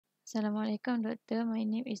Assalamualaikum doctor, my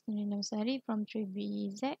name is NURNILAMSARI from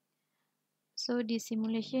 3BEZ. So this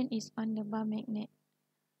simulation is on the bar magnet.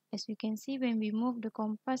 As we can see, when we move the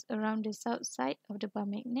compass around the south side of the bar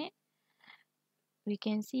magnet, we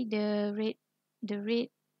can see the red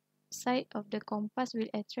side of the compass will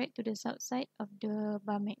attract to the south side of the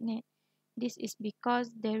bar magnet. This is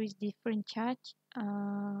because there is different charge,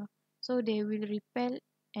 so they will repel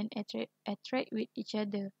and attract with each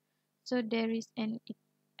other. So there is an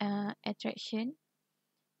attraction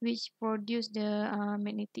which produce the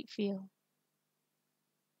magnetic field.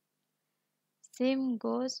 Same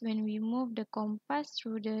goes when we move the compass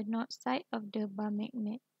through the north side of the bar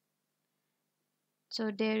magnet. So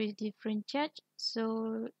there is different charge,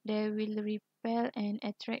 so they will repel and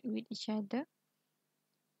attract with each other.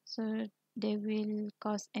 So they will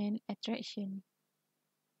cause an attraction.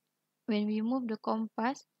 When we move the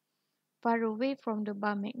compass far away from the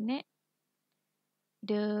bar magnet,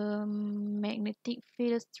 the magnetic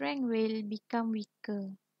field strength will become weaker.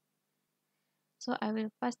 So I will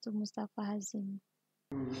pass to Mustafa Hazim.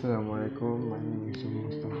 Assalamualaikum, my name is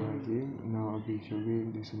Mustafa Hazim. Now I'll be showing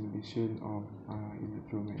the simulation of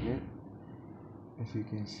electromagnet. As you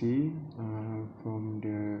can see from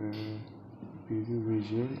the preview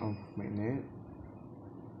version of magnet,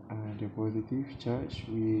 the positive charge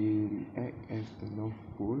will act as the north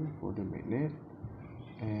pole for the magnet,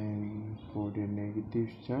 and for the negative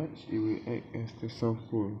charge it will act as the south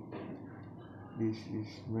pole. This is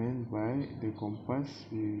meant by the compass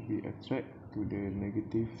will be attracted to the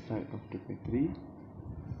negative side of the battery,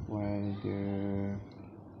 while the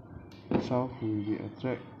south will be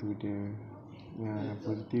attracted to the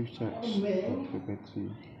positive charge of the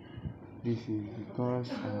battery. This is because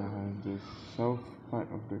the south part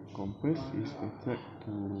of the compass is attracted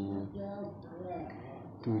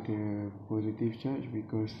to the positive charge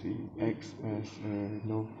because it acts as a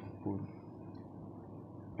north pole.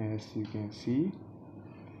 As you can see,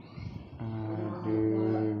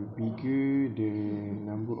 the bigger the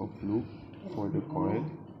number of loop for the coil,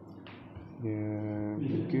 the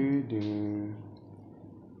bigger the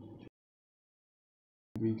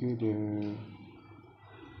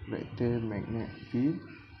electromagnet field,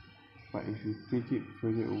 but if you take it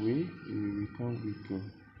further away, it will become weaker.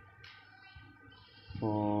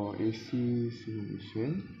 For AC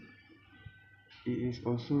simulation, it is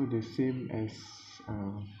also the same as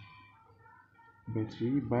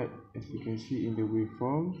battery, but as you can see in the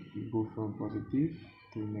waveform, it goes from positive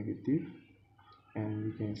to negative, and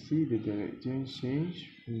you can see the direction change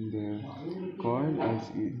in the coil as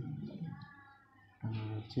it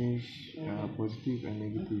change positive and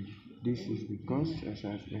negative. This is because, as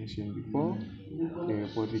I mentioned before, the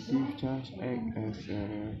positive charge acts as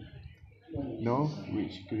a north,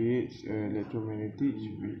 which creates electromagnetic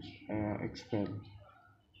which expel.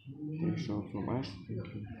 That's all from us.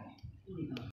 Thank you.